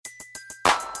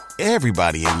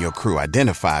Everybody in your crew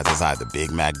identifies as either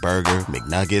Big Mac Burger,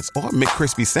 McNuggets, or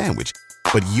McCrispy Sandwich.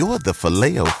 But you're the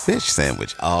Filet-O-Fish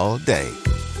Sandwich all day.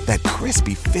 That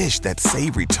crispy fish, that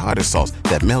savory tartar sauce,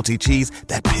 that melty cheese,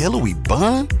 that pillowy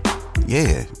bun.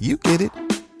 Yeah, you get it.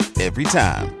 Every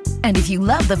time. And if you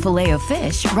love the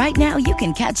Filet-O-Fish, right now you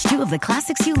can catch two of the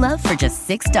classics you love for just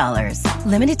 $6.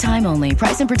 Limited time only.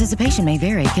 Price and participation may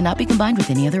vary. Cannot be combined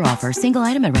with any other offer. Single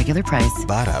item at regular price.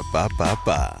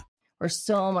 Ba-da-ba-ba-ba. We're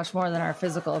so much more than our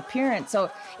physical appearance.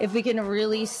 So if we can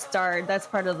really start, that's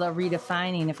part of the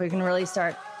redefining. If we can really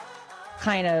start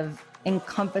kind of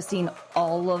encompassing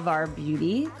all of our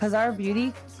beauty, because our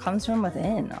beauty comes from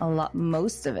within,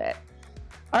 most of it.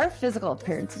 Our physical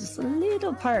appearance is just a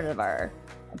little part of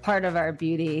our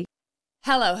beauty.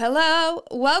 Hello.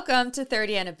 Welcome to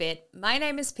 30 and a Bit. My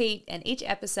name is Pete, and each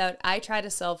episode I try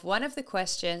to solve one of the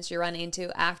questions you run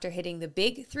into after hitting the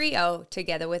big 3-0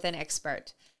 together with an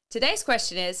expert. Today's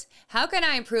question is, how can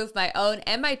I improve my own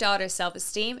and my daughter's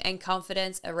self-esteem and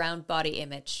confidence around body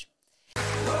image?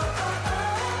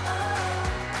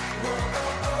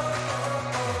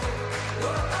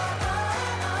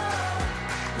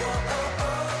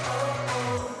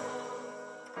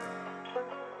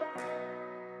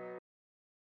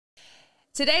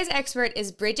 Today's expert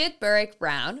is Bridget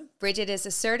Burrick-Brown. Bridget is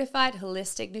a certified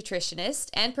holistic nutritionist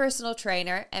and personal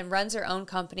trainer and runs her own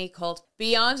company called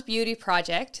Beyond Beauty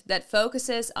Project that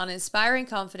focuses on inspiring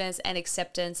confidence and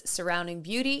acceptance surrounding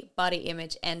beauty, body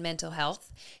image, and mental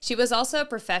health. She was also a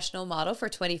professional model for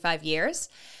 25 years.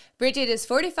 Bridget is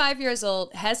 45 years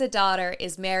old, has a daughter,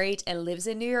 is married, and lives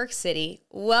in New York City.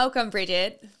 Welcome,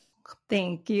 Bridget.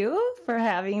 Thank you for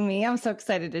having me. I'm so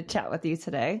excited to chat with you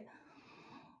today.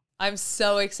 I'm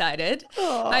so excited.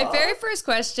 Aww. My very first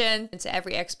question to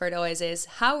every expert always is,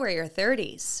 how were your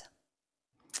 30s?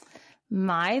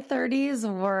 My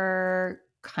 30s were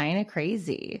kind of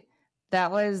crazy.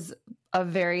 That was a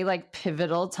very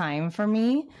pivotal time for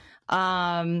me.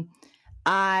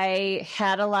 I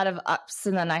had a lot of ups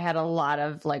and then I had a lot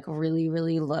of really,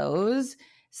 really lows.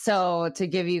 So to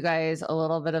give you guys a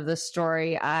little bit of the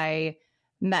story, I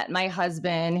met my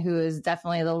husband, who is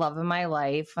definitely the love of my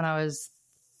life, when I was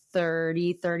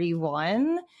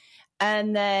 31.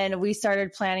 And then we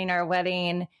started planning our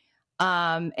wedding.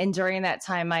 And during that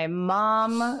time, my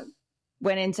mom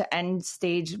went into end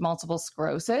stage multiple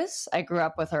sclerosis. I grew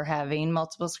up with her having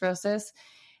multiple sclerosis.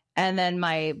 And then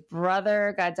my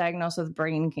brother got diagnosed with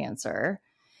brain cancer.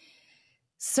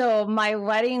 So my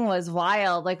wedding was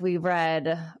wild. We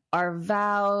read our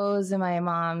vows in my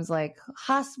mom's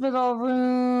hospital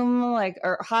room,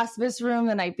 or hospice room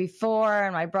the night before.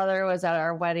 And my brother was at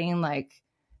our wedding,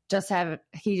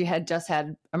 he had just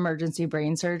had emergency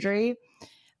brain surgery.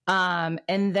 And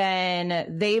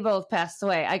then they both passed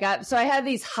away. I had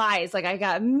these highs, I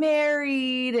got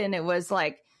married and it was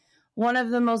one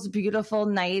of the most beautiful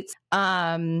nights.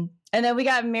 And then we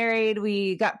got married.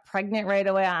 We got pregnant right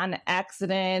away on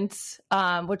accident,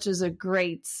 which is a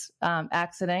great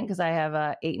accident because I have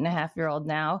a 8.5-year-old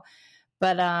now.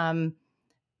 But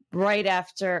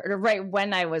right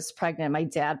when I was pregnant, my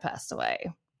dad passed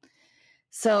away.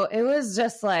 So it was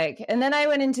just and then I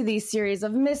went into these series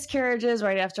of miscarriages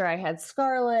right after I had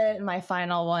Scarlett. And my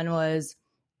final one was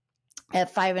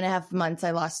at 5.5 months,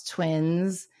 I lost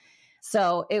twins.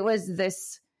 So it was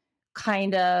this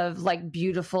kind of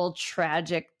beautiful,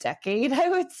 tragic decade, I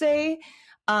would say.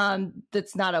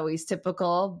 That's not always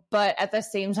typical. But at the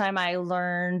same time, I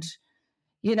learned,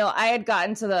 I had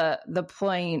gotten to the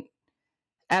point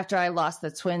after I lost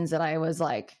the twins that I was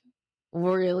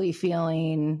really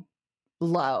feeling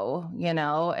low,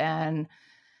 and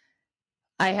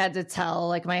I had to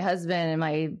tell my husband and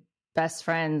my best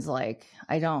friends, I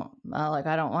don't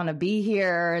want to be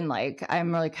here. And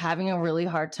I'm having a really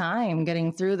hard time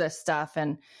getting through this stuff.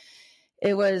 And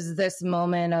it was this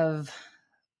moment of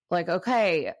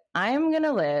okay, I'm going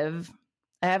to live.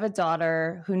 I have a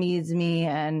daughter who needs me.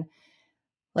 And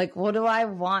what do I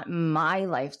want my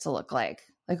life to look like?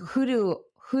 Who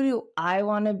do I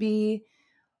want to be?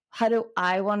 How do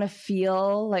I want to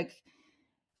feel?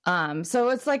 So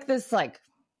it's this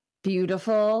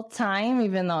beautiful time,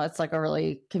 even though it's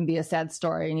can be a sad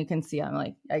story, and you can see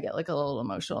I get a little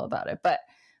emotional about it, but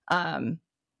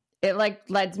it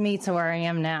led me to where I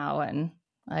am now, and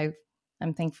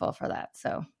I'm thankful for that.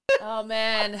 So oh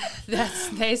man,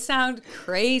 they sound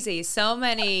crazy. So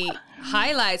many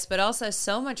highlights, but also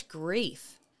so much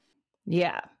grief.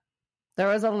 Yeah, there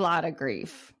was a lot of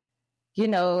grief.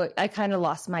 I kind of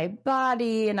lost my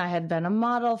body, and I had been a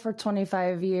model for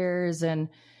 25 years, and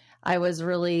I was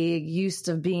really used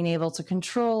to being able to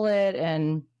control it.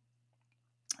 And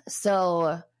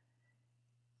so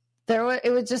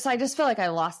it was just, I just felt like I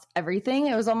lost everything.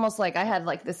 It was almost like I had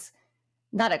like this,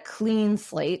 not a clean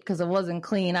slate because it wasn't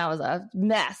clean. I was a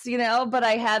mess, but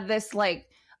I had this like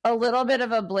a little bit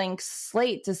of a blank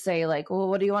slate to say like, well,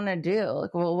 what do you want to do?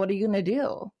 Like, well, what are you going to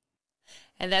do?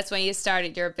 And that's when you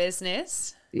started your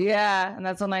business. Yeah. And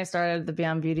that's when I started the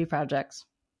Beyond Beauty project.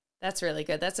 That's really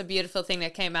good. That's a beautiful thing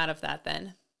that came out of that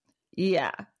then.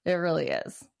 Yeah, it really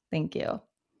is. Thank you.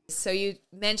 So you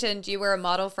mentioned you were a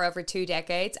model for over 2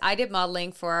 decades. I did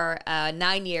modeling for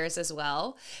 9 years as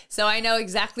well. So I know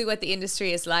exactly what the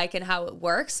industry is like and how it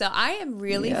works. So I am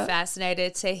really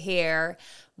fascinated to hear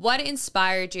what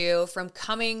inspired you from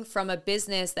coming from a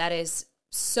business that is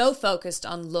so focused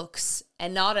on looks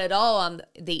and not at all on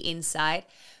the inside.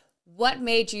 What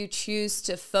made you choose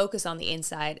to focus on the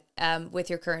inside with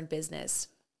your current business?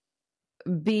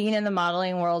 Being in the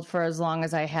modeling world for as long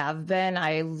as I have been,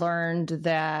 I learned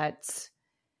that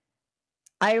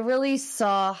I really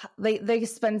saw they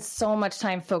spend so much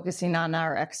time focusing on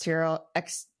our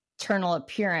external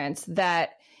appearance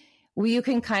that you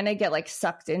can kind of get like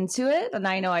sucked into it. And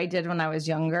I know I did when I was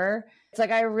younger. It's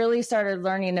like I really started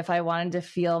learning if I wanted to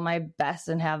feel my best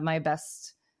and have my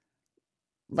best,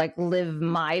 like live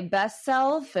my best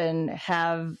self and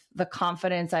have the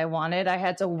confidence I wanted, I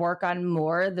had to work on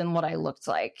more than what I looked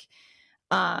like.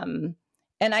 And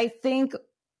I think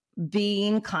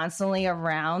being constantly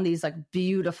around these like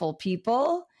beautiful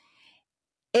people,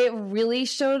 it really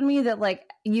showed me that like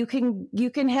you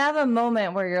can have a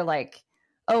moment where you're like,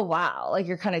 oh wow, like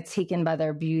you're kind of taken by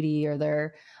their beauty or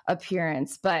their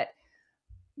appearance, but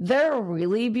they're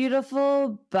really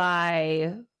beautiful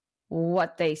by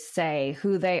what they say,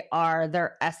 who they are,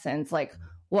 their essence, like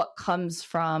what comes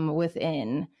from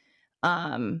within.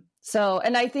 So,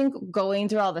 and I think going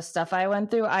through all the stuff I went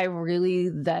through, I really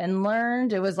then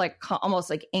learned, it was like almost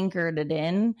like anchored it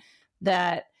in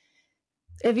that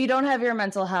if you don't have your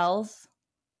mental health,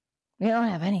 you don't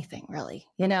have anything really,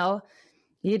 you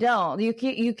don't,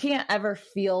 you can't ever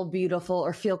feel beautiful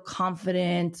or feel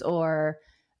confident or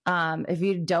if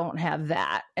you don't have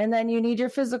that. And then you need your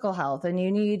physical health and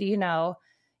you need,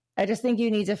 I just think you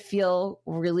need to feel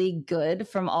really good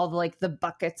from all the, like the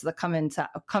buckets that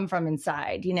come from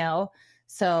inside,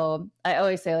 So I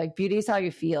always say like beauty is how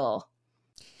you feel.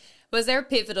 Was there a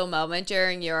pivotal moment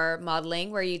during your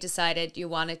modeling where you decided you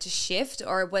wanted to shift,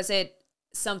 or was it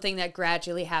something that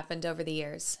gradually happened over the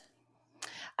years?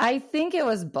 I think it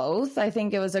was both. I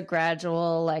think it was a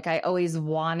gradual, like I always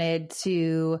wanted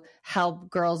to help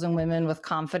girls and women with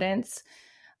confidence.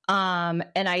 And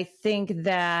I think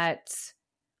that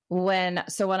when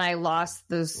I lost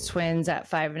those twins at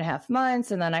 5.5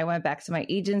 months, and then I went back to my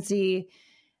agency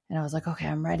and I was like, okay,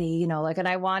 I'm ready, and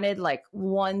I wanted like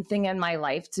one thing in my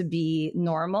life to be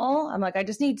normal. I'm like, I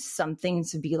just need something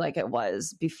to be like it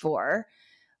was before.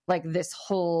 Like this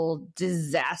whole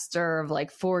disaster of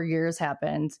like 4 years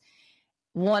happened.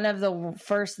 One of the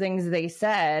first things they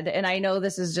said, and I know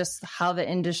this is just how the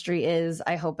industry is,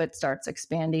 I hope it starts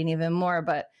expanding even more,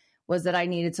 but was that I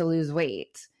needed to lose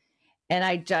weight. And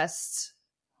I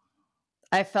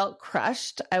felt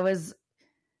crushed. I was,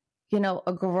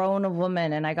 a grown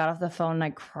woman, and I got off the phone and I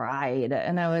cried,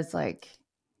 and I was like,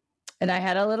 and I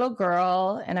had a little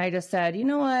girl, and I just said, you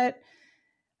know what?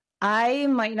 I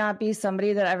might not be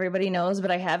somebody that everybody knows, but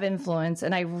I have influence,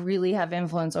 and I really have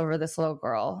influence over this little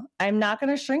girl. I'm not going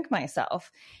to shrink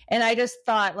myself. And I just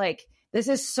thought like, this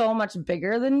is so much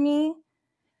bigger than me,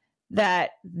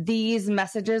 that these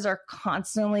messages are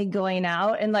constantly going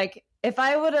out. And like, if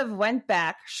I would have went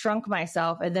back, shrunk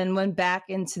myself, and then went back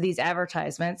into these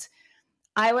advertisements,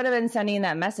 I would have been sending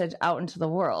that message out into the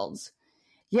world.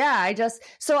 Yeah,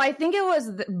 so I think it was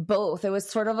both. It was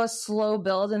sort of a slow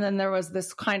build, and then there was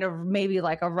this kind of maybe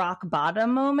like a rock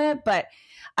bottom moment. But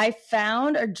I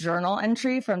found a journal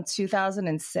entry from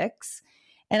 2006,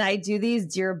 and I do these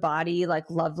Dear Body like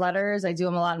love letters. I do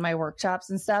them a lot in my workshops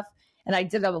and stuff, and I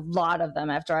did a lot of them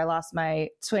after I lost my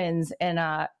twins. And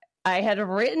I had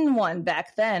written one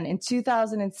back then in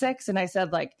 2006, and I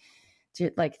said like,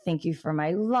 thank you for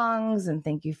my lungs, and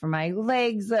thank you for my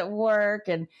legs at work,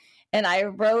 and I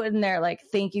wrote in there, like,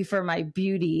 thank you for my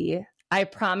beauty. I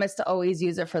promise to always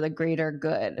use it for the greater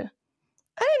good.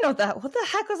 I didn't know what the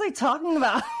heck was I talking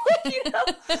about?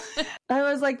 I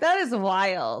was like, that is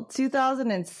wild.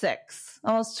 2006,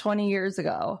 almost 20 years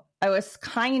ago. I was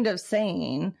kind of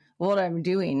saying what I'm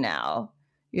doing now,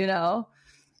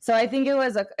 So I think it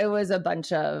was a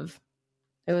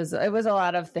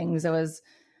lot of things. It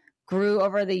grew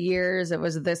over the years. It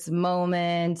was this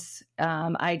moment.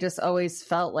 I just always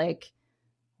felt like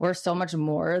we're so much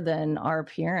more than our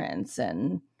appearance.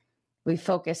 And we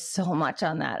focus so much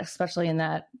on that, especially in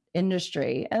that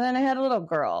industry. And then I had a little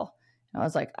girl. And I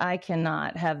was like, I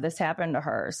cannot have this happen to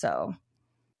her. So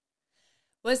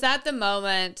was that the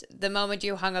moment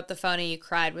you hung up the phone and you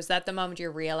cried? Was that the moment you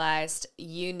realized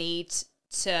you need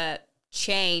to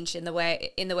change in the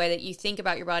way that you think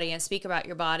about your body and speak about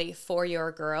your body for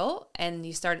your girl, and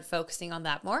you started focusing on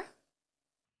that more?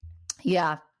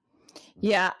 Yeah.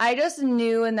 I just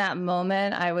knew in that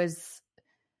moment,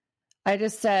 I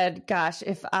just said, gosh,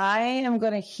 if I am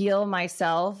going to heal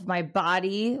myself, my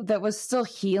body that was still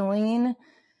healing,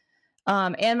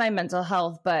 and my mental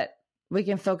health, but we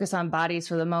can focus on bodies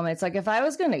for the moment. It's like, if I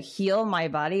was going to heal my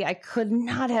body, I could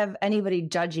not have anybody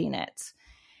judging it.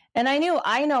 And I know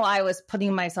I was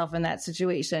putting myself in that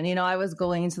situation. You know, I was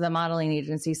going to the modeling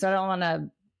agency, so I don't want to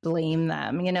blame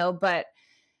them, you know, but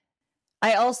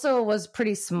I also was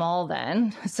pretty small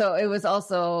then. So it was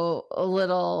also a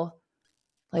little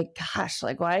like, gosh,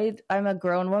 like, why? I'm a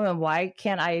grown woman. Why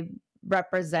can't I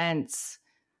represent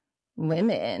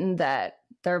women that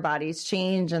their bodies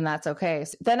change and that's okay?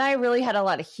 So then I really had a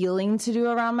lot of healing to do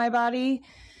around my body.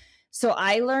 So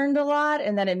I learned a lot,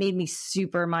 and then it made me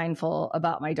super mindful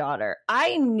about my daughter.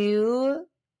 I knew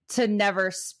to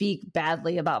never speak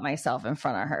badly about myself in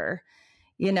front of her,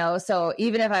 you know? So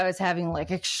even if I was having like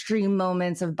extreme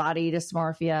moments of body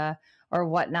dysmorphia or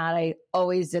whatnot, I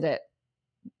always did it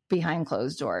behind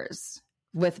closed doors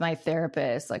with my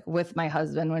therapist, like with my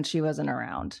husband when she wasn't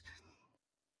around.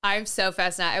 I'm so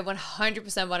fascinated. I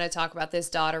 100% want to talk about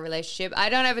this daughter relationship. I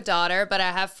don't have a daughter, but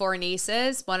I have 4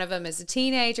 nieces. One of them is a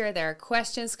teenager. There are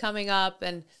questions coming up,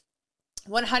 and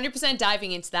 100%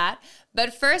 diving into that.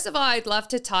 But first of all, I'd love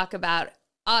to talk about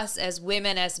us as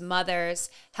women, as mothers.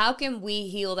 How can we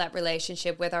heal that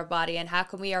relationship with our body, and how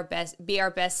can we be our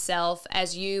best self,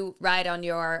 as you write on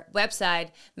your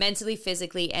website, mentally,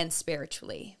 physically, and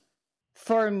spiritually?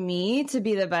 For me to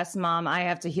be the best mom, I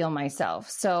have to heal myself.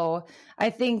 So I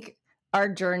think our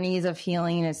journeys of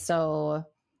healing is so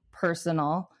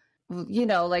personal. You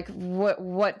know, like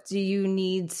what do you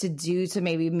need to do to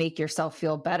maybe make yourself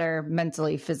feel better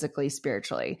mentally, physically,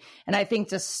 spiritually? And I think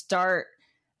to start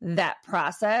that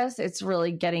process, it's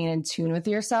really getting in tune with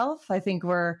yourself. I think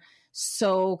we're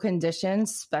so conditioned,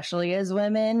 especially as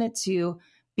women, to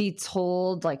be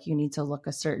told like you need to look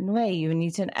a certain way, you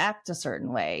need to act a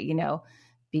certain way, you know,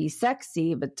 be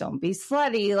sexy, but don't be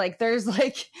slutty. Like there's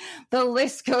like the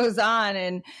list goes on.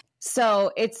 And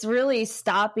so it's really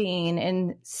stopping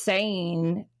and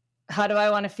saying, how do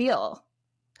I want to feel?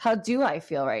 How do I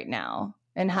feel right now?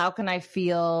 And how can I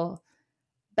feel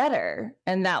better?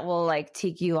 And that will like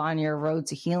take you on your road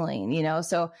to healing, you know?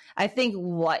 So I think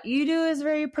what you do is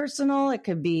very personal. It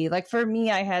could be like, for me,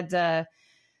 I had to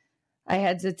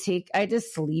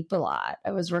sleep a lot.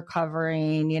 I was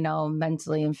recovering, you know,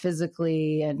 mentally and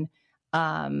physically. And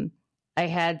I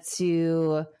had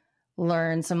to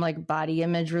learn some like body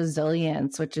image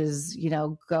resilience, which is, you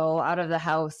know, go out of the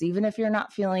house, even if you're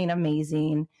not feeling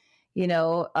amazing. You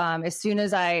know, as soon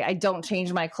as I don't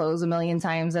change my clothes a million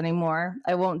times anymore,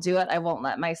 I won't do it. I won't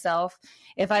let myself.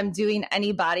 If I'm doing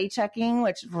any body checking,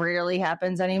 which rarely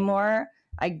happens anymore,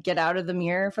 I get out of the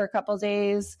mirror for a couple of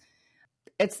days.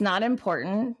 It's not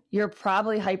important. You're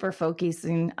probably hyper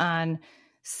focusing on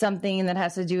something that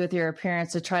has to do with your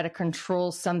appearance to try to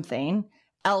control something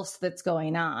else that's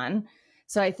going on.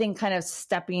 So I think kind of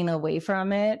stepping away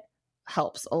from it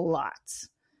helps a lot.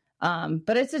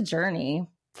 But it's a journey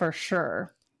for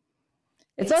sure.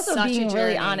 It's also being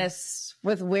really honest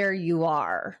with where you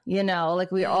are, you know,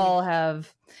 like we all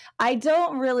have. I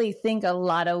don't really think a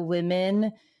lot of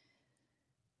women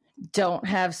don't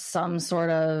have some sort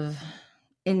of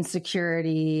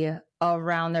insecurity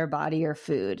around their body or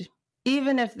food.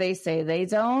 Even if they say they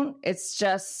don't, it's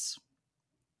just,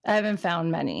 I haven't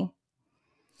found many.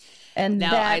 And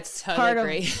no, that's I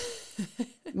totally agree. Of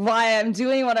why I'm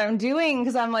doing what I'm doing,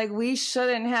 because I'm like, we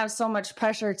shouldn't have so much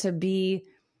pressure to be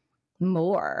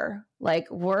more. Like,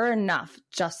 we're enough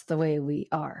just the way we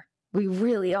are. We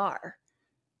really are.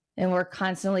 And we're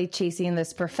constantly chasing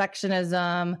this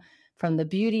perfectionism from the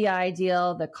beauty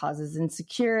ideal that causes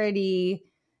insecurity.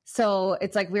 So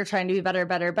it's like we're trying to be better,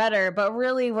 but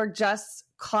really we're just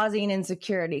causing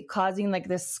insecurity, causing like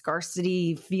this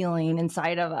scarcity feeling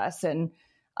inside of us. And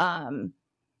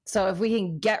so if we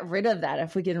can get rid of that,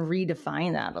 if we can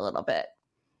redefine that a little bit.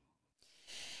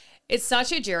 It's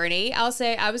such a journey. I'll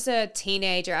say I was a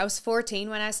teenager. I was 14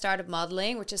 when I started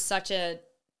modeling, which is such a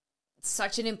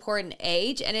such an important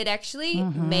age, and it actually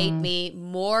made me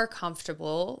more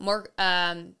comfortable,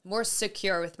 more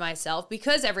secure with myself,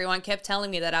 because everyone kept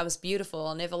telling me that I was beautiful.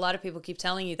 And if a lot of people keep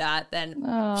telling you that, then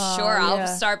sure, I'll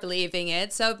start believing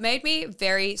it. So it made me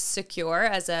very secure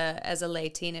as a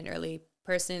late teen and early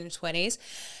person in the 20s.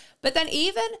 But then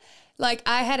even like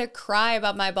I had a cry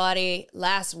about my body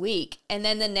last week, and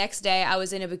then the next day I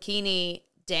was in a bikini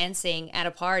dancing at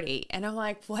a party, and I'm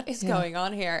like, what is going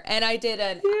on here? And I did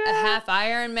a half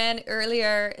Ironman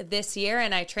earlier this year,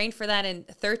 and I trained for that in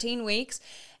 13 weeks,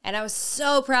 and I was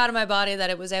so proud of my body that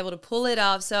it was able to pull it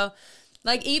off. So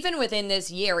like even within this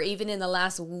year, or even in the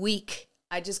last week,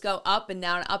 I just go up and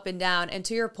down, up and down. And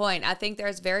to your point, I think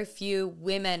there's very few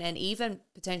women and even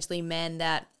potentially men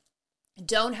that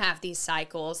don't have these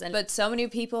cycles, but so many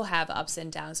people have ups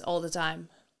and downs all the time.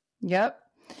 Yep.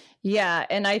 Yeah.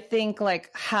 And I think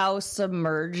like how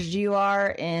submerged you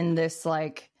are in this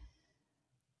like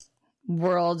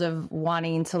world of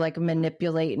wanting to like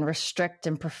manipulate and restrict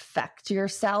and perfect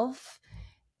yourself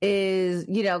is,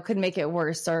 you know, could make it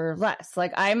worse or less.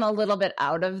 Like I'm a little bit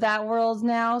out of that world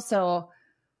now. So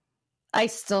I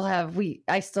still have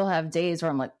days where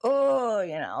I'm like, oh,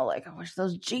 you know, like I wish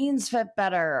those jeans fit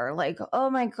better, or like, oh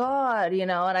my God, you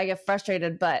know, and I get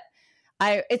frustrated, but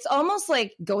it's almost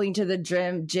like going to the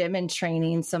gym and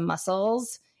training some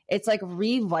muscles. It's like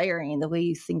rewiring the way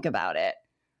you think about it.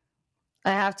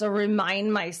 I have to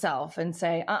remind myself and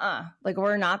say, like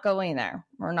we're not going there.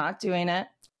 We're not doing it.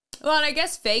 Well, and I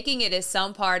guess faking it is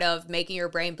some part of making your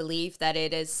brain believe that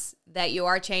it is, that you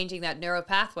are changing that neural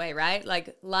pathway, right?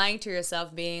 Like lying to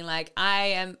yourself, being like,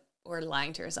 or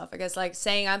lying to yourself, I guess, like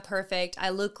saying I'm perfect, I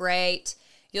look great.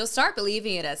 You'll start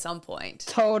believing it at some point.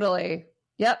 Totally.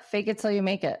 Yep. Fake it till you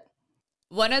make it.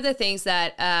 One of the things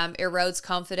that erodes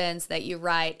confidence that you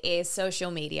write is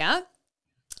social media.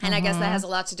 And I guess that has a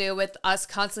lot to do with us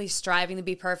constantly striving to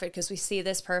be perfect, because we see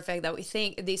this perfect that we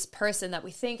think, this person that we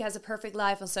think has a perfect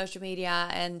life on social media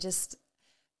and just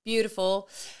beautiful.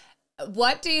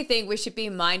 What do you think we should be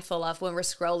mindful of when we're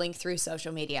scrolling through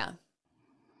social media?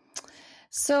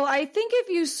 So I think if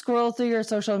you scroll through your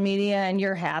social media and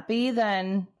you're happy,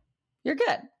 then you're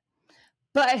good.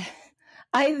 But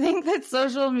I think that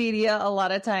social media a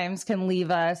lot of times can leave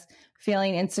us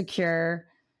feeling insecure.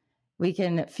 We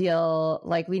can feel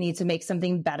like we need to make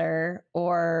something better,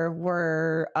 or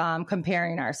we're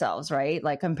comparing ourselves, right?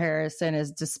 Like comparing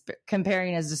is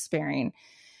despairing.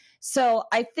 So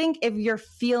I think if you're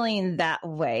feeling that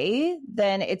way,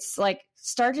 then it's like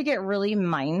start to get really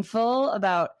mindful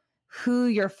about who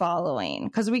you're following,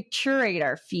 because we curate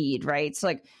our feed, right? So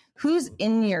like who's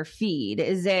in your feed?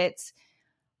 Is it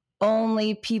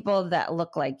only people that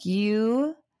look like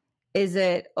you? Is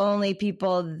it only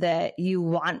people that you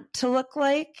want to look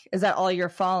like? Is that all you're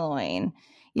following?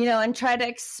 You know, and try to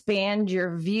expand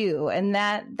your view. And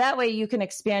that way you can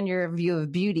expand your view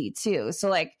of beauty too. So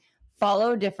like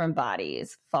follow different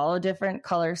bodies, follow different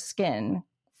color skin,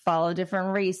 follow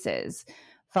different races,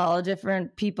 follow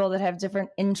different people that have different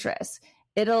interests.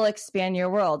 It'll expand your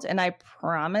world. And I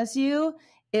promise you,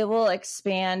 it will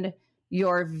expand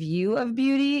your view of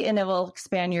beauty, and it will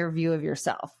expand your view of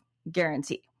yourself.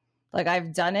 Guarantee. Like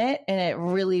I've done it and it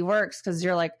really works, because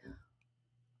you're like,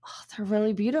 oh, they're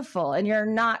really beautiful. And you're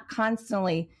not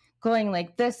constantly going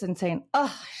like this and saying,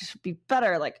 oh, I should be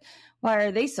better. Like, why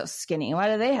are they so skinny? Why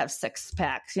do they have six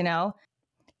packs? You know,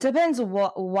 depends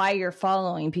why you're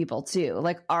following people too.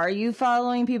 Like, are you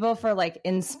following people for like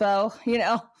inspo? You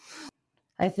know,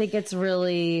 I think it's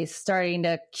really starting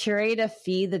to curate a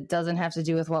feed that doesn't have to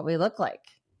do with what we look like.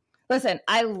 Listen,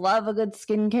 I love a good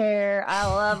skincare. I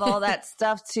love all that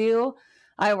stuff too.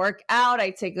 I work out.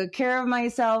 I take good care of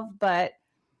myself, but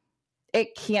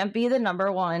it can't be the number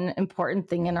one important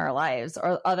thing in our lives,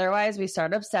 or otherwise we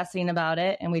start obsessing about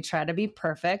it and we try to be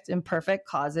perfect, and perfect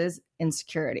causes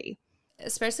insecurity.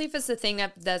 Especially if it's the thing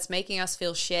that's making us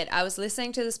feel shit. I was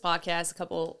listening to this podcast a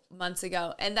couple months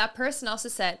ago, and that person also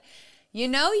said, you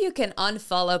know, you can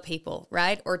unfollow people,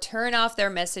 right? Or turn off their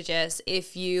messages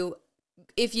if you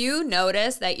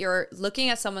notice that you're looking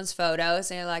at someone's photos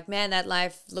and you're like, man, that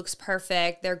life looks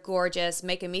perfect, they're gorgeous,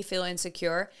 making me feel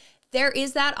insecure. There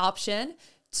is that option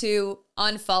to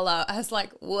unfollow. I was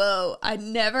like, whoa, I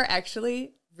never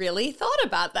actually really thought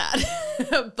about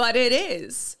that, but it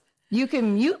is. You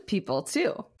can mute people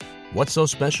too. What's so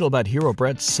special about Hero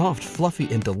Bread's soft, fluffy,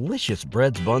 and delicious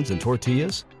breads, buns, and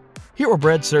tortillas? Hero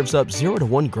Bread serves up 0 to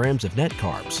 1 grams of net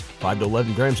carbs, 5 to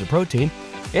 11 grams of protein,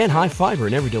 and high fiber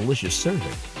in every delicious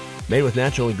serving. Made with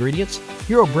natural ingredients,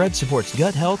 Hero Bread supports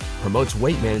gut health, promotes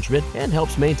weight management, and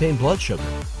helps maintain blood sugar.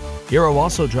 Hero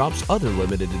also drops other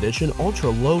limited edition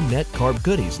ultra-low net carb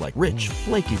goodies like rich,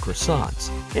 flaky croissants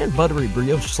and buttery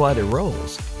brioche slider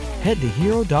rolls. Head to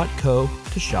hero.co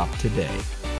to shop today.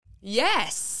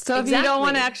 Yes. So if you don't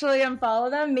want to actually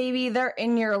unfollow them, maybe they're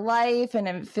in your life and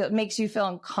it makes you feel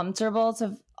uncomfortable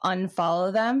to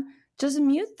unfollow them, just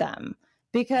mute them,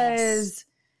 because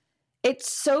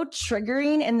it's so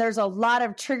triggering, and there's a lot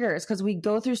of triggers because we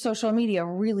go through social media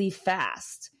really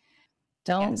fast.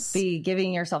 Don't be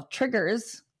giving yourself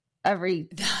triggers every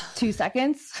 2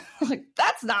 seconds. Like,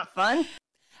 that's not fun.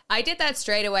 I did that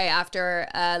straight away after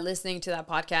listening to that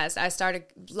podcast. I started,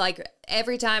 like,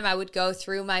 every time I would go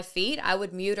through my feed, I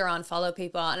would mute or unfollow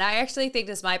people. And I actually think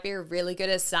this might be a really good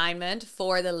assignment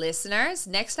for the listeners.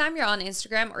 Next time you're on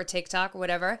Instagram or TikTok or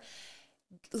whatever,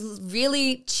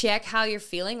 really check how you're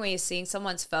feeling when you're seeing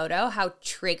someone's photo, how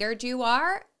triggered you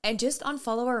are, and just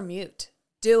unfollow or mute.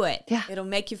 Do it. Yeah. It'll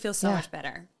make you feel so much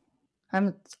better.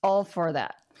 I'm all for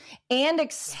that. And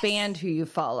expand who you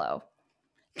follow.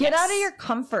 Get out of your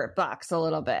comfort box a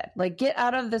little bit. Like, get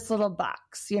out of this little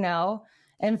box,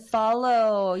 and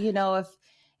follow,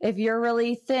 if you're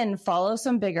really thin, follow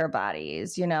some bigger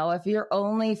bodies. If you're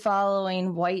only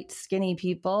following white, skinny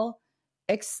people,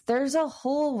 there's a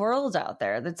whole world out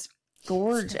there that's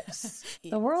gorgeous.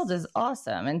 The world is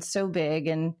awesome and so big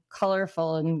and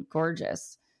colorful and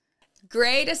gorgeous.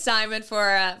 Great assignment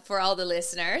for all the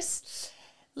listeners.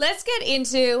 Let's get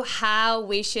into how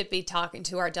we should be talking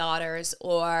to our daughters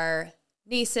or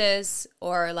nieces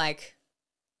or like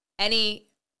any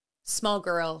small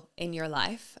girl in your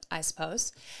life, I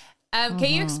suppose. Can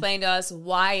you explain to us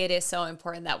why it is so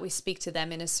important that we speak to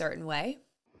them in a certain way?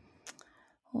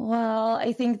 Well,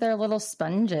 I think they're little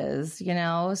sponges,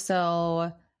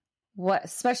 so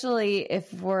especially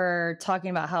if we're talking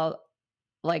about how,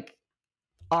 like,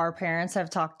 our parents have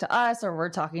talked to us or we're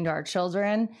talking to our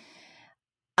children.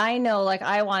 I know, like,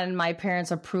 I wanted my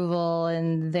parents' approval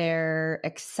and their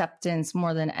acceptance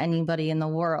more than anybody in the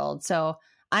world. So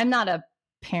I'm not a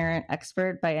parent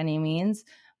expert by any means,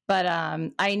 but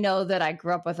I know that I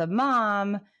grew up with a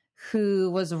mom who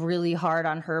was really hard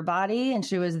on her body, and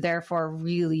she was therefore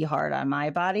really hard on my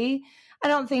body. I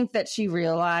don't think that she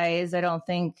realized. I don't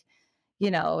think,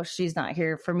 she's not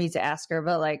here for me to ask her,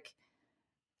 but like,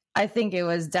 I think it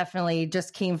was definitely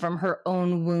just came from her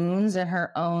own wounds and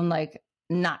her own, like,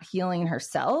 not healing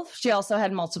herself. She also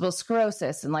had multiple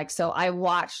sclerosis. And so I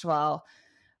watched while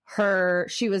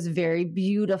she was very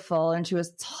beautiful and she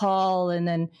was tall. And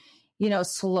then,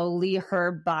 slowly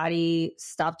her body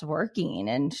stopped working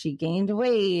and she gained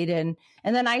weight. And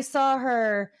then I saw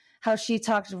how she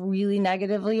talked really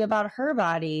negatively about her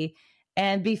body.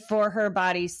 And before her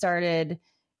body started,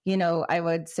 I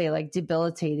would say, like,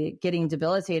 getting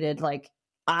debilitated, like,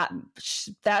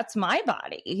 that's my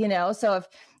body, So if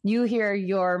you hear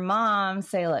your mom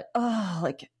say, like, oh,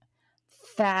 like,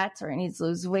 fat, or I need to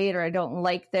lose weight, or I don't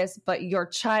like this, but your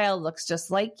child looks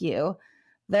just like you,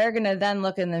 they're going to then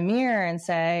look in the mirror and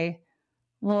say,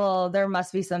 well, there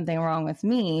must be something wrong with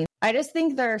me. I just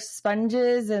think they're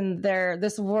sponges, and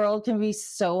this world can be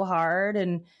so hard.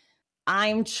 And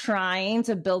I'm trying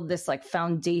to build this, like,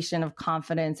 foundation of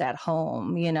confidence at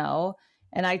home,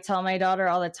 And I tell my daughter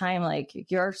all the time, like,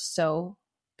 you're so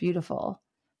beautiful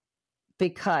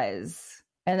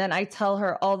and then I tell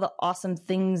her all the awesome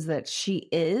things that she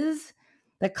is,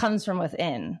 that comes from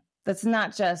within. That's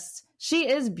not just, she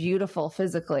is beautiful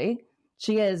physically.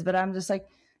 She is, but I'm just like,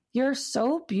 you're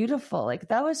so beautiful. Like,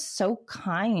 that was so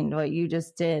kind what you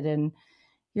just did. And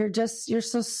you're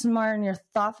so smart, and you're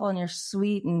thoughtful, and you're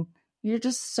sweet, and you're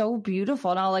just so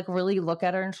beautiful. And I'll, like, really look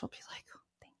at her and she'll be like, oh,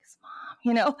 thanks,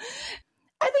 Mom.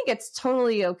 I think it's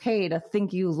totally okay to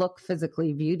think you look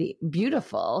physically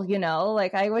beautiful,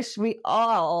 like, I wish we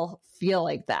all feel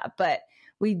like that, but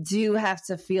we do have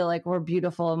to feel like we're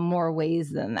beautiful in more ways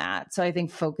than that. So I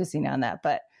think focusing on that,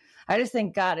 but I just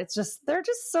think, God, they're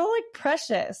just so, like,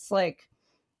 precious. Like,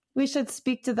 we should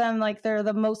speak to them like they're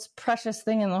the most precious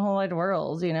thing in the whole wide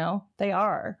world. They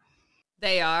are.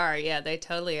 They are. Yeah, they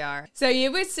totally are. So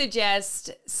you would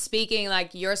suggest speaking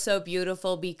like, you're so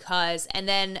beautiful because, and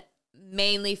then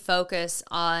mainly focus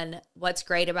on what's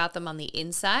great about them on the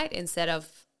inside instead of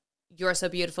you're so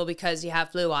beautiful because you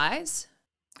have blue eyes?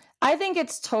 I think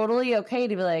it's totally okay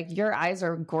to be like, your eyes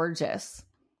are gorgeous,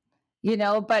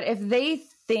 but if they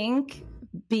think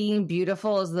being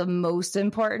beautiful is the most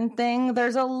important thing,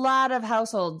 there's a lot of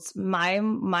households.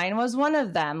 Mine was one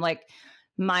of them. Like,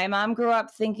 my mom grew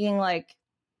up thinking, like,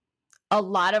 a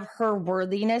lot of her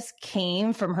worthiness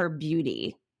came from her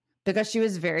beauty, because she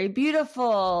was very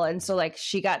beautiful. And so, like,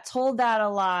 she got told that a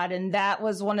lot. And that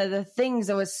was one of the things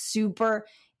that was super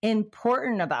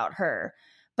important about her.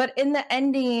 But in the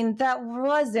ending, that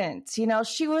wasn't,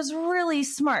 she was really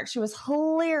smart. She was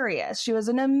hilarious. She was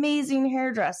an amazing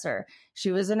hairdresser.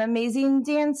 She was an amazing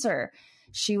dancer.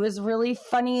 She was really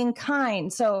funny and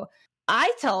kind. So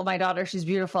I tell my daughter she's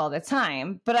beautiful all the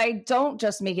time, but I don't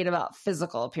just make it about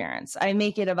physical appearance. I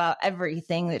make it about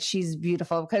everything that she's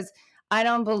beautiful, because I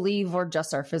don't believe we're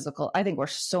just our physical. I think we're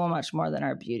so much more than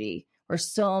our beauty. We're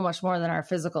so much more than our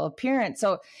physical appearance.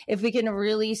 So if we can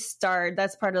really start,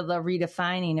 that's part of the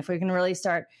redefining. If we can really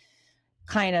start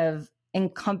kind of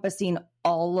encompassing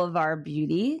all of our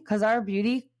beauty, because our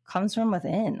beauty comes from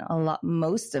within,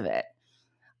 most of it.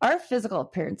 Our physical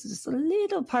appearance is just a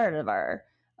little part of our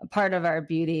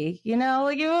beauty,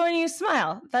 like even when you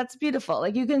smile, that's beautiful.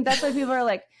 Like that's why people are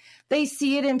like, they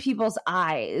see it in people's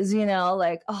eyes,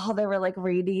 like, oh, they were like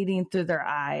radiating through their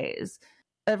eyes.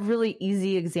 A really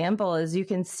easy example is you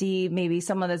can see maybe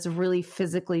someone that's really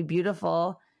physically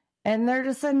beautiful and they're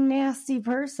just a nasty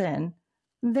person.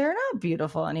 They're not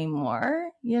beautiful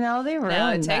anymore. They ruin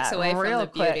that. It takes away from the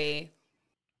quick. beauty.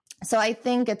 So I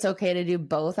think it's okay to do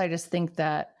both. I just think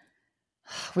that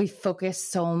we focus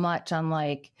so much on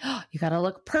like, oh, you got to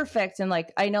look perfect. And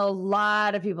like, I know a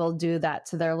lot of people do that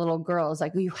to their little girls.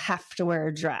 Like, you have to wear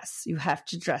a dress. You have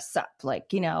to dress up.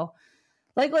 Like,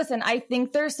 listen, I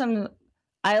think there's some,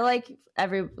 I like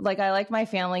my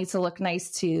family to look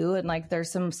nice too. And like,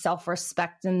 there's some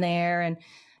self-respect in there. And,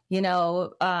 you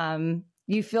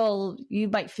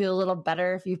might feel a little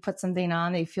better if you put something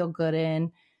on that you feel good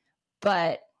in,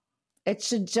 but it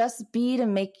should just be to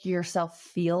make yourself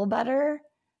feel better,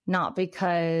 not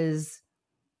because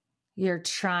you're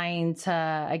trying to,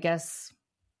 I guess,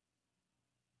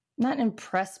 not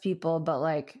impress people, but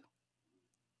like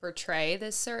portray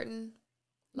this certain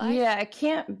life. Yeah, it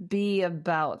can't be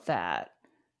about that.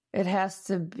 It has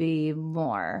to be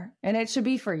more, and it should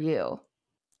be for you.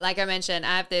 Like I mentioned,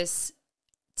 I have this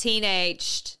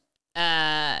teenaged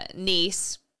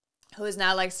niece who is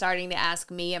now like starting to ask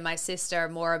me and my sister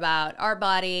more about our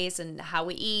bodies and how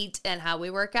we eat and how we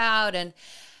work out. And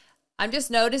I'm just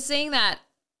noticing that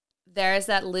there's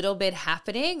that little bit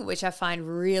happening, which I find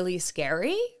really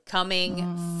scary, coming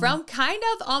from kind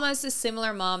of almost a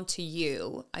similar mom to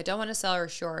you. I don't want to sell her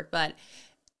short, but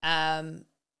a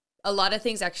lot of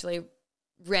things actually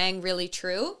rang really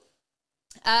true.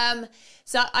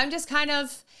 So I'm just kind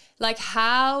of like,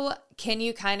 how can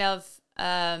you kind of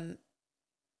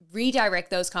redirect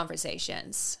those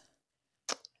conversations?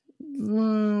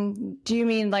 Do you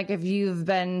mean like if you've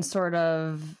been sort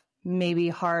of maybe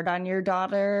hard on your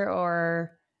daughter,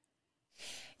 or?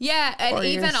 Yeah, and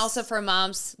even also for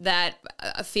moms that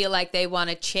feel like they want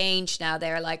to change now.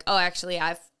 They're like, oh, actually,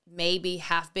 I've maybe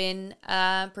have been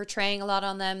portraying a lot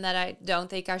on them that I don't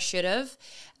think I should have.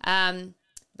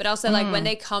 But also like when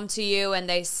they come to you and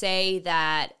they say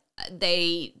that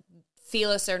they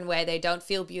feel a certain way, they don't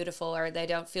feel beautiful or they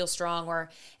don't feel strong or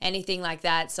anything like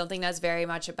that, something that's very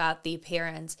much about the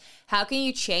appearance. How can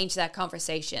you change that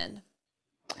conversation?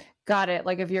 Got it.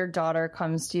 Like if your daughter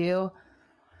comes to you,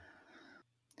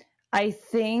 I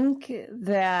think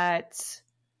that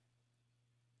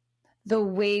the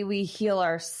way we heal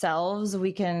ourselves,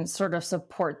 we can sort of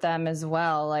support them as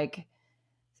well. Like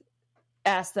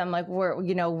ask them like,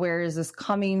 where is this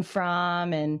coming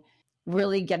from? And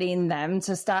really getting them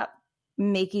to stop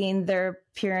making their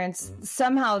appearance.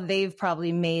 Somehow they've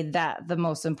probably made that the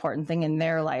most important thing in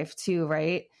their life too,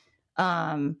 right?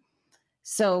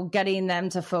 So getting them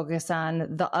to focus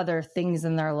on the other things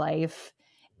in their life.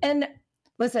 And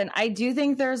listen, I do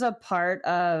think there's a part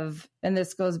of, and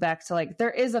this goes back to like,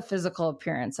 there is a physical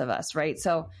appearance of us, right?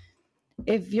 So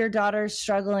if your daughter's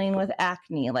struggling with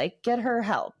acne, like get her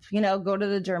help, go to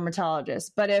the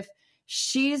dermatologist. But if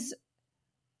she's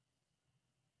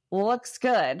looks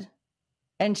good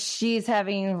and she's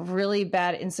having really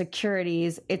bad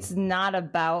insecurities, it's not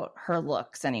about her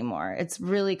looks anymore. It's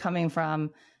really coming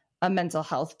from a mental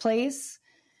health place.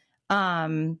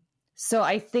 So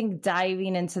I think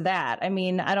diving into that, I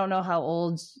mean, I don't know how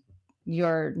old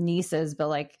your niece is, but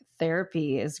like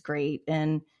therapy is great,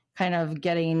 and kind of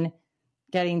getting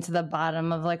to the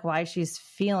bottom of like why she's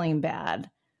feeling bad.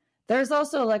 There's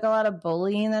also like a lot of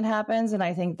bullying that happens. And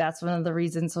I think that's one of the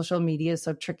reasons social media is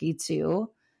so tricky too.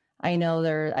 I know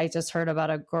I just heard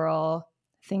about a girl,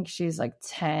 I think she's like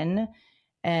 10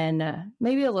 and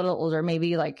maybe a little older,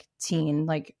 maybe like teen,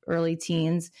 like early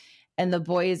teens. And the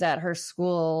boys at her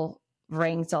school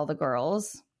ranked all the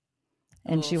girls,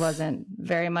 and she wasn't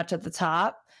very much at the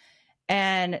top.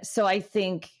 And so I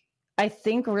think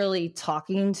really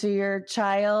talking to your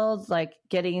child, like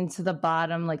getting to the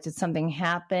bottom, like did something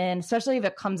happen, especially if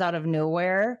it comes out of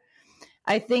nowhere.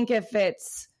 I think if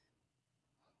it's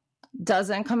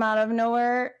doesn't come out of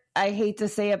nowhere. I hate to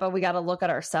say it, but we got to look at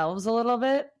ourselves a little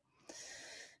bit.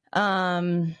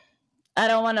 I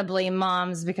don't want to blame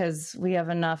moms because we have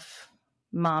enough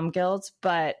mom guilt,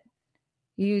 but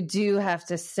you do have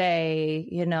to say,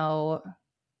 you know,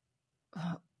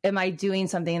 am I doing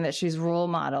something that she's role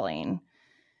modeling?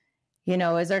 You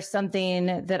know, is there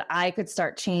something that I could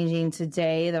start changing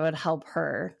today that would help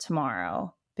her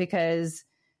tomorrow? Because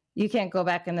you can't go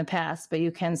back in the past, but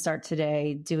you can start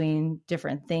today doing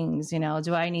different things. You know,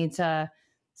 do I need to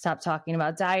stop talking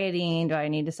about dieting? Do I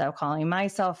need to stop calling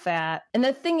myself fat? And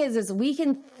the thing is we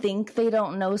can think they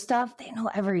don't know stuff. They know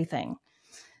everything.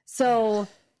 So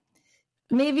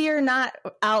maybe you're not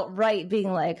outright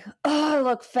being like, oh, I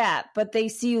look fat, but they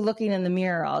see you looking in the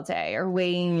mirror all day or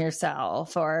weighing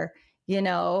yourself or, you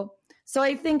know. So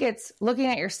I think it's looking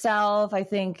at yourself. I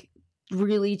think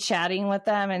really chatting with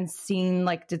them and seeing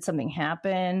like, did something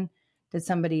happen? Did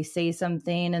somebody say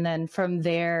something? And then from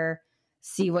there,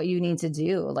 see what you need to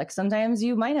do. Like sometimes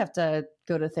you might have to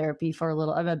go to therapy for a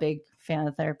little. I'm a big fan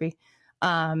of therapy.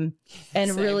 And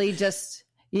Same. really just,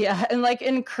 and like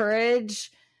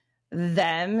encourage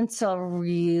them to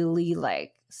really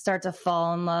like start to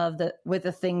fall in love with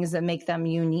the things that make them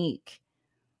unique.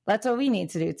 That's what we need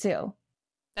to do too.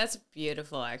 That's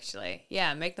beautiful, actually.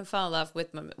 Yeah, make them fall in love with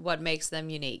what makes them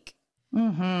unique.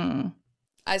 Mm-hmm.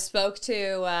 I spoke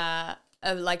to a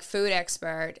like food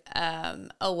expert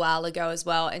a while ago as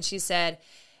well, and she said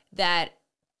that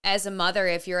as a mother,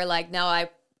 if you're like, no,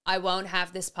 I won't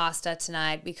have this pasta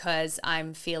tonight because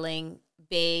I'm feeling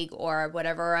big or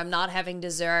whatever, or I'm not having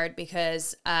dessert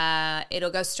because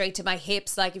it'll go straight to my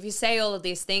hips. Like if you say all of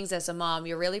these things as a mom,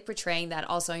 you're really portraying that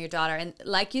also on your daughter. And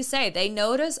like you say, they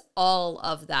notice all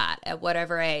of that at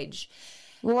whatever age.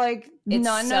 Like It's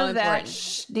none so of that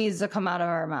important. needs to come out of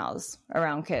our mouths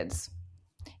around kids.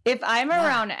 If I'm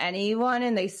around anyone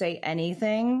and they say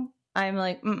anything, I'm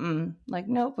like, like,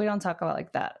 nope, we don't talk about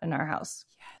like that in our house.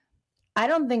 I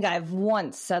don't think I've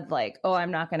once said like, oh,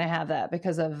 I'm not going to have that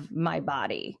because of my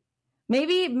body.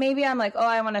 Maybe I'm like, oh,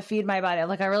 I want to feed my body.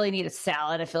 Like I really need a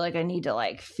salad. I feel like I need to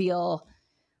like feel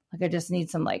like I just need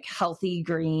some like healthy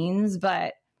greens.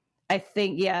 But I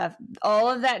think, all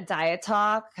of that diet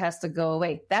talk has to go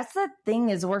away. That's the thing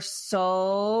is we're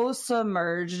so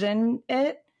submerged in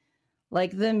it.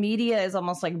 Like the media is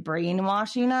almost like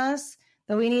brainwashing us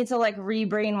that we need to like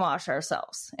re-brainwash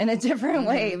ourselves in a different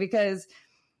way because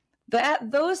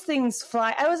those things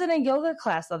fly. I was in a yoga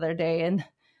class the other day and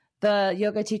the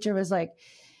yoga teacher was like,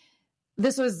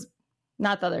 this was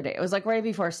not the other day. It was like right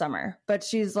before summer, but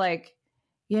she's like,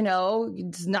 you know,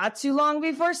 it's not too long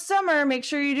before summer. Make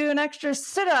sure you do an extra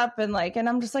sit up. And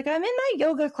I'm just like, I'm in my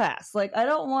yoga class. Like, I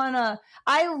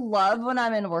love when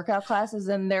I'm in workout classes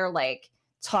and they're like,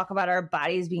 talk about our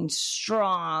bodies being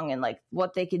strong and like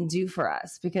what they can do for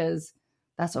us, because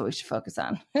that's what we should focus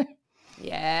on.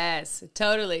 Yes,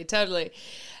 totally. You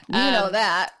know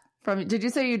that did you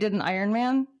say you did an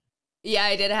Ironman? Yeah,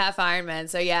 I did a half Ironman.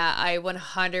 So yeah, I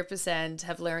 100%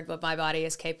 have learned what my body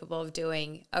is capable of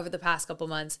doing over the past couple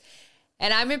months.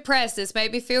 And I'm impressed. This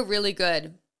made me feel really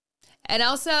good. And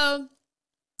also,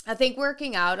 I think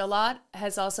working out a lot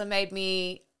has also made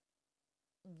me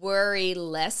worry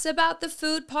less about the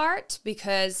food part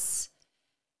because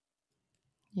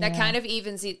that kind of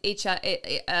evens itself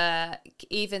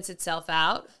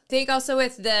out. I think also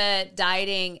with the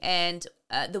dieting and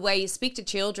the way you speak to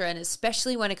children,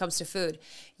 especially when it comes to food,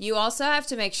 you also have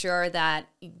to make sure that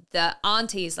the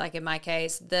aunties, like in my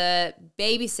case, the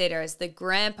babysitters, the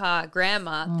grandpa,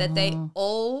 grandma, that they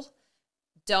all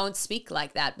don't speak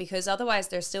like that, because otherwise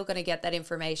they're still going to get that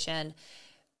information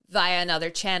via another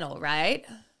channel, right?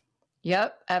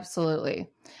 Yep, absolutely.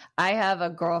 I have a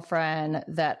girlfriend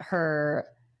that her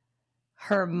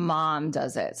mom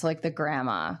does it. So like the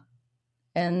grandma,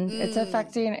 and it's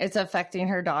affecting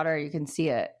her daughter. You can see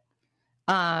it.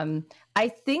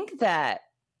 I think that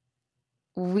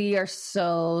we are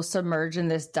so submerged in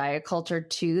this diet culture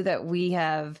too, that we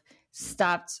have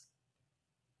stopped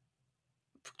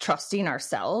trusting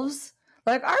ourselves.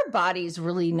 Like our bodies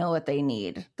really know what they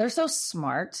need. They're so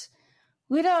smart.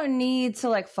 We don't need to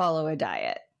like follow a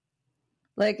diet.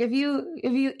 Like if you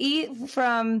eat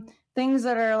from things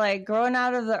that are like growing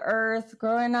out of the earth,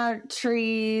 growing out of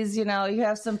trees, you know, you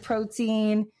have some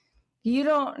protein, you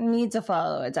don't need to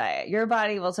follow a diet. Your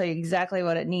body will tell you exactly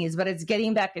what it needs, but it's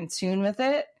getting back in tune with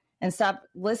it and stop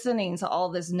listening to all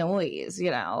this noise,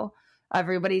 you know,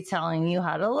 everybody telling you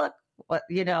how to look, what,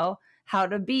 you know, how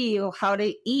to be, how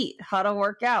to eat, how to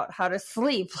work out, how to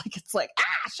sleep. Like, it's like,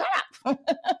 shut up.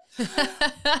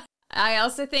 I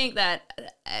also think that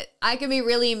I can be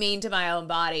really mean to my own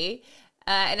body.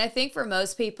 And I think for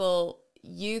most people,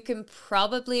 you can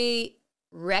probably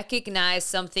recognize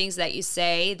some things that you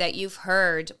say that you've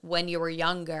heard when you were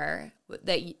younger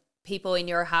that people in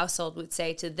your household would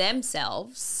say to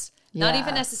themselves, not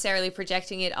even necessarily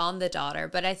projecting it on the daughter.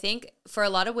 But I think for a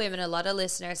lot of women, a lot of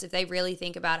listeners, if they really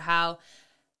think about how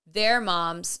their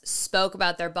moms spoke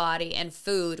about their body and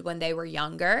food when they were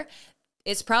younger,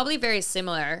 it's probably very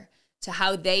similar to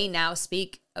how they now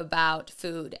speak about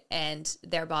food and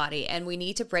their body. And we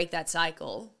need to break that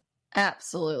cycle.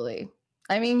 Absolutely.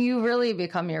 I mean, you really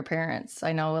become your parents.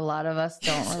 I know a lot of us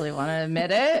don't really want to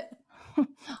admit it.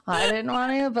 I didn't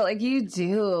want to, but like you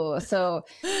do. So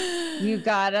you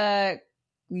gotta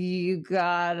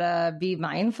be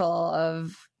mindful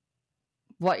of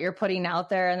what you're putting out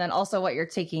there and then also what you're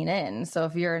taking in. So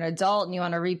if you're an adult and you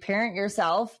want to reparent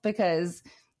yourself because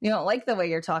you don't like the way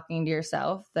you're talking to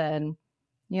yourself, then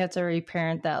you have to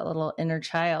reparent that little inner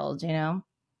child, you know?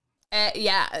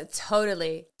 Yeah,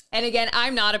 totally. And again,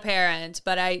 I'm not a parent,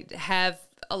 but I have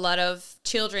a lot of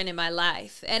children in my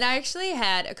life. And I actually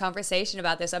had a conversation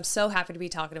about this. I'm so happy to be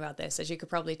talking about this, as you could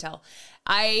probably tell.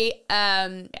 I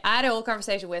had a whole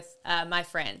conversation with my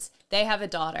friends. They have a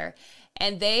daughter.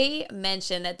 And they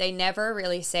mention that they never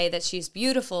really say that she's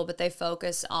beautiful, but they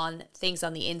focus on things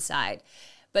on the inside.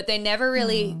 But they never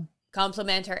really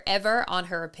compliment her ever on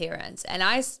her appearance. And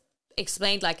I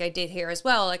explained, like I did here as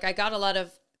well, like I got a lot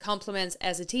of compliments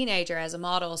as a teenager, as a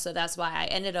model. So that's why I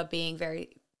ended up being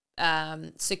very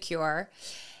secure.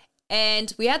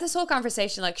 And we had this whole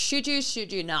conversation, like, should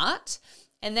you not?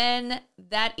 And then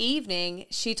that evening,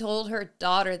 she told her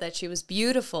daughter that she was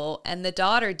beautiful, and the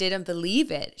daughter didn't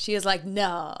believe it. She was like,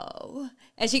 no.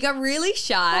 And she got really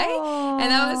shy. Aww.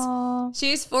 And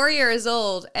she's 4 years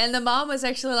old. And the mom was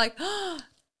actually like, oh,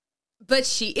 but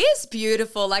she is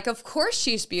beautiful. Like, of course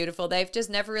she's beautiful. They've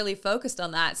just never really focused on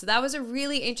that. So that was a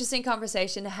really interesting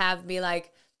conversation to have me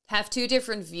like, have two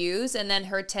different views, and then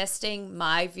her testing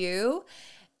my view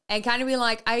and kind of be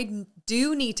like, I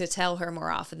do need to tell her more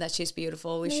often that she's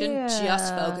beautiful. We shouldn't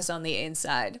just focus on the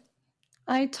inside.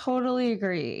 I totally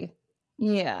agree.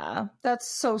 Yeah,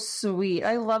 that's so sweet.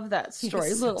 I love that story.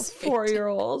 So little sweet.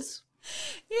 4-year-olds.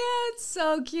 Yeah, it's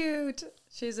so cute.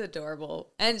 She's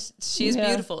adorable. And she's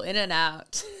beautiful in and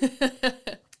out.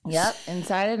 Yep,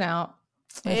 inside and out.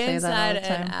 Inside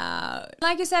and out.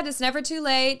 Like you said, it's never too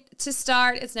late to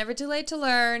start. It's never too late to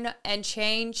learn and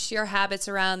change your habits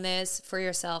around this for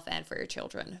yourself and for your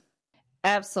children.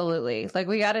 Absolutely. Like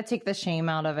we got to take the shame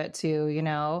out of it too, you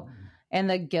know, and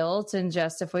the guilt. And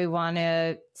just if we want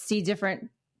to see different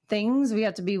things, we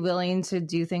have to be willing to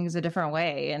do things a different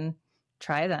way and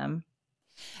try them.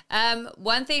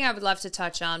 One thing I would love to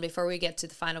touch on before we get to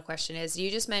the final question is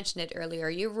you just mentioned it earlier.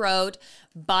 You wrote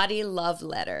body love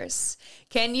letters.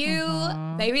 Can you,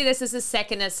 maybe this is a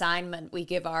second assignment we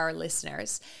give our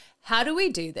listeners. How do we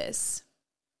do this?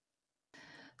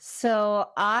 So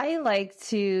I like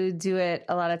to do it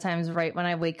a lot of times right when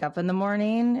I wake up in the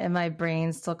morning and my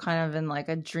brain's still kind of in like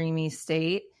a dreamy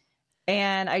state.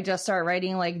 And I just start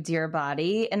writing like Dear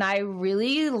Body. And I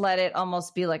really let it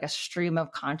almost be like a stream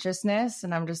of consciousness.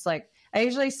 And I'm just like, I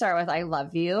usually start with I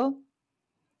love you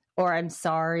or I'm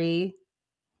sorry.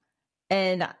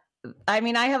 And I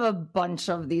mean, I have a bunch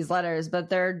of these letters, but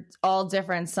they're all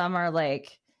different. Some are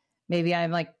like, maybe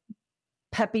I'm like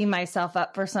pepping myself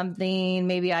up for something.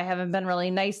 Maybe I haven't been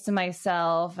really nice to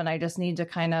myself. And I just need to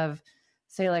kind of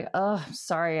say like, oh, I'm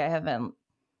sorry, I haven't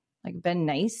like been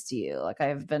nice to you. Like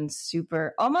I've been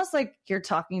super, almost like you're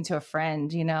talking to a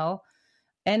friend, you know,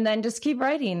 and then just keep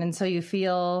writing until you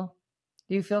feel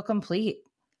complete.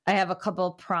 I have a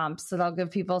couple prompts that I'll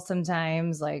give people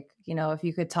sometimes, like, you know, if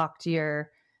you could talk to your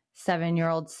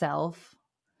 7-year-old self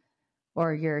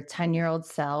or your 10-year-old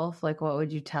self, like what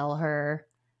would you tell her?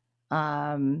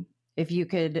 If you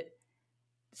could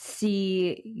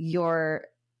see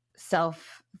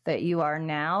yourself that you are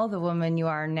now, the woman you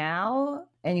are now,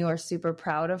 and you are super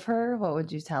proud of her, what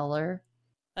would you tell her?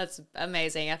 That's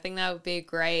amazing. I think that would be a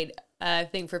great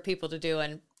thing for people to do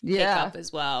and pick up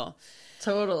as well.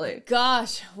 Totally.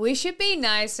 Gosh, we should be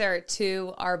nicer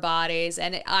to our bodies.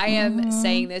 And I am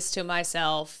saying this to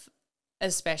myself,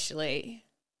 especially.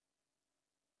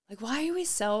 Like, why are we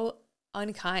so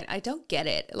unkind? I don't get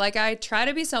it. Like, I try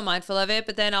to be so mindful of it,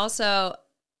 but then also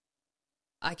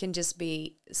I can just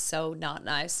be so not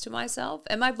nice to myself.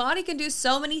 And my body can do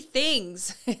so many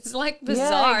things. It's like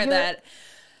bizarre that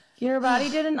your body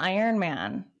did an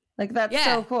Ironman. Like that's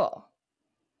so cool.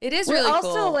 It is really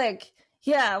cool. Also like,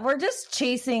 we're just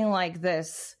chasing like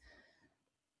this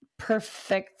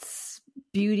perfect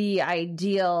beauty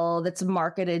ideal that's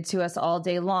marketed to us all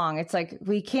day long. It's like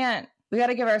we got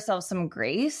to give ourselves some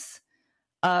grace.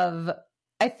 of,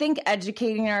 I think,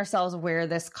 educating ourselves where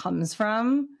this comes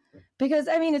from, because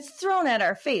I mean, it's thrown at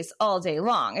our face all day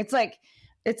long. It's like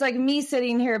me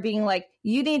sitting here being like,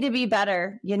 you need to be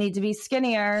better. You need to be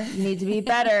skinnier. You need to be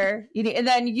better. And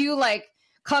then you like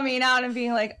coming out and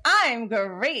being like, I'm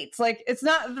great. Like, it's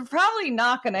probably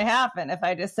not going to happen if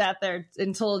I just sat there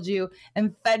and told you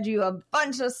and fed you a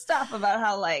bunch of stuff about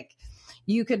how like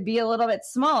you could be a little bit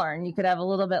smaller and you could have a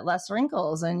little bit less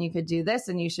wrinkles and you could do this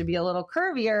and you should be a little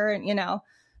curvier. And,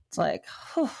 it's like,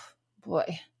 oh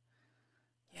boy,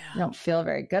 I don't feel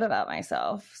very good about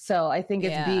myself. So I think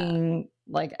it's being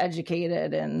like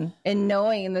educated and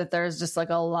knowing that there's just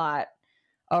like a lot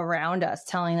around us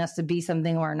telling us to be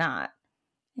something we're not.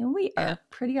 And we are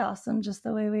pretty awesome just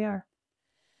the way we are,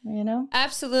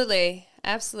 Absolutely.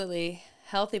 Absolutely.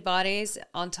 Healthy bodies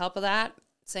on top of that.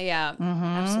 So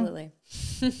absolutely.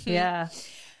 Yeah.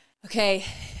 Okay.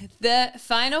 The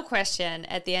final question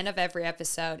at the end of every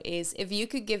episode is, if you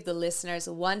could give the listeners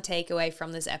one takeaway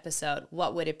from this episode,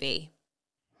 what would it be?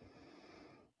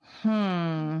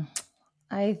 I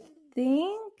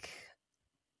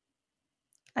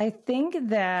think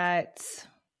that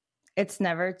it's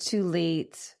never too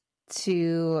late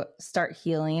to start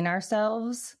healing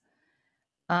ourselves.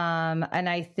 And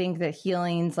I think that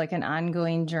healing's like an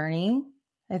ongoing journey.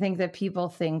 I think that people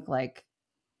think like,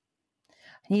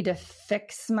 I need to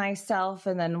fix myself.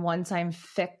 And then once I'm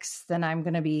fixed, then I'm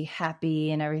going to be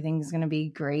happy and everything's going to be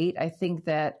great. I think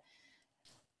that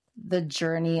the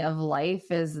journey of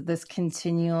life is this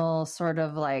continual sort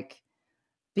of like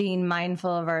being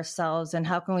mindful of ourselves and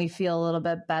how can we feel a little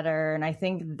bit better. And I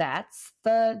think that's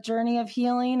the journey of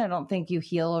healing. I don't think you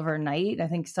heal overnight. I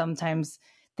think sometimes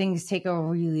things take a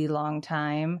really long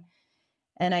time.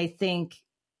 And I think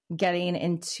getting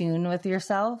in tune with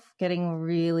yourself, getting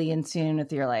really in tune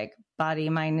with your like body,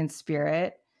 mind, and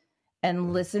spirit,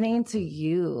 and listening to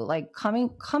you, like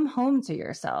come home to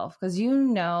yourself, because you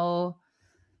know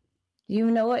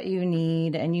what you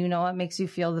need and you know what makes you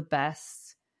feel the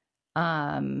best.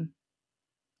 And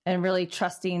really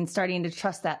starting to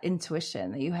trust that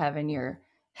intuition that you have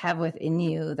within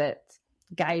you that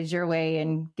guides your way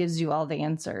and gives you all the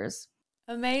answers.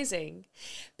 Amazing.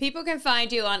 People can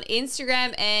find you on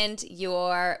Instagram and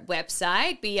your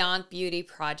website, Beyond Beauty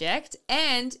Project,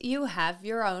 and you have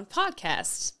your own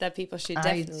podcast that people should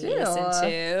definitely listen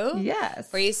to.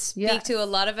 Yes. Where you speak to a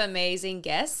lot of amazing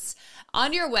guests.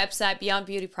 On your website,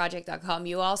 beyondbeautyproject.com,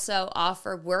 you also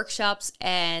offer workshops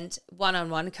and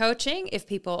one-on-one coaching if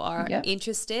people are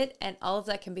interested, and all of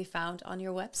that can be found on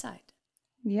your website.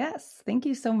 Yes. Thank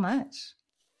you so much.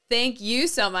 Thank you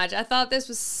so much. I thought this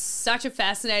was such a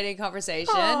fascinating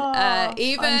conversation. I'm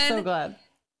so glad.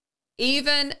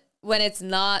 Even when it's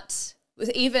not,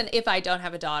 even if I don't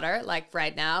have a daughter, like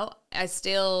right now, I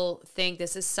still think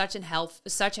this is such a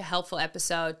helpful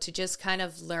episode to just kind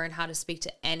of learn how to speak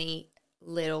to any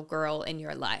little girl in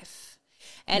your life.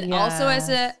 And also as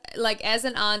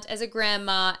an aunt, as a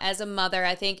grandma, as a mother,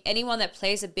 I think anyone that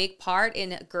plays a big part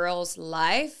in a girl's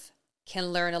life can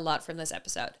learn a lot from this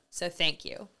episode. So thank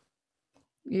you.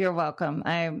 You're welcome.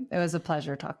 It was a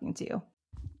pleasure talking to you.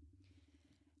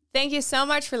 Thank you so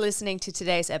much for listening to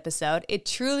today's episode. It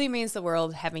truly means the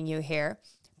world having you here.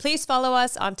 Please follow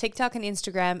us on TikTok and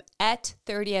Instagram at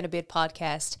 30 and a Bit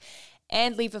Podcast,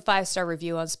 and leave a 5-star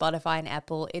review on Spotify and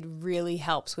Apple. It really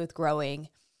helps with growing.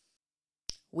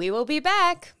 We will be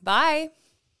back. Bye.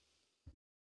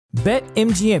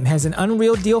 BetMGM has an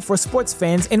unreal deal for sports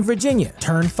fans in Virginia.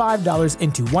 Turn $5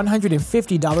 into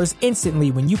 $150 instantly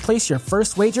when you place your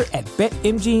first wager at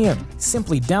BetMGM.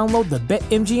 Simply download the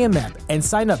BetMGM app and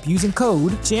sign up using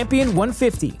code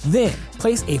Champion150. Then,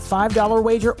 place a $5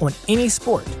 wager on any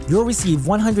sport. You'll receive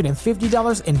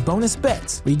 $150 in bonus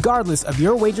bets, regardless of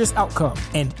your wager's outcome.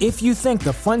 And if you think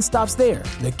the fun stops there,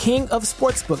 the King of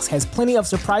Sportsbooks has plenty of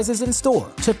surprises in store.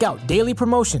 Check out daily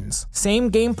promotions,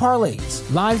 same-game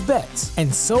parlays, live bets,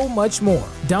 and so much more.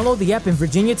 Download the app in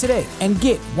Virginia today and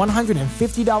get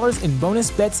 $150 in bonus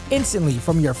bets instantly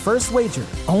from your first wager.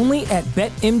 Only at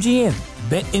BetMGM.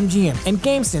 BetMGM and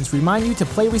GameSense remind you to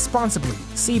play responsibly.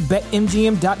 See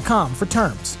BetMGM.com for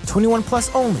terms. 21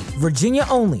 plus only. Virginia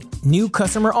only. New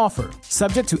customer offer.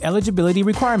 Subject to eligibility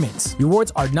requirements.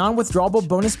 Rewards are non-withdrawable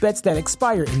bonus bets that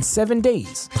expire in 7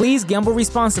 days. Please gamble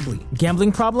responsibly.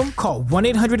 Gambling problem? Call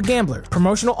 1-800-GAMBLER.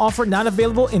 Promotional offer not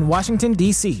available in Washington,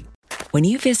 D.C. When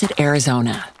you visit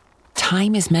Arizona,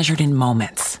 time is measured in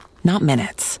moments, not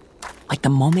minutes. Like the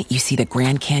moment you see the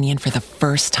Grand Canyon for the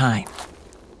first time.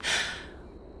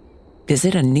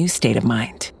 Visit a new state of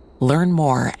mind. Learn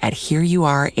more at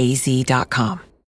hereyouareaz.com.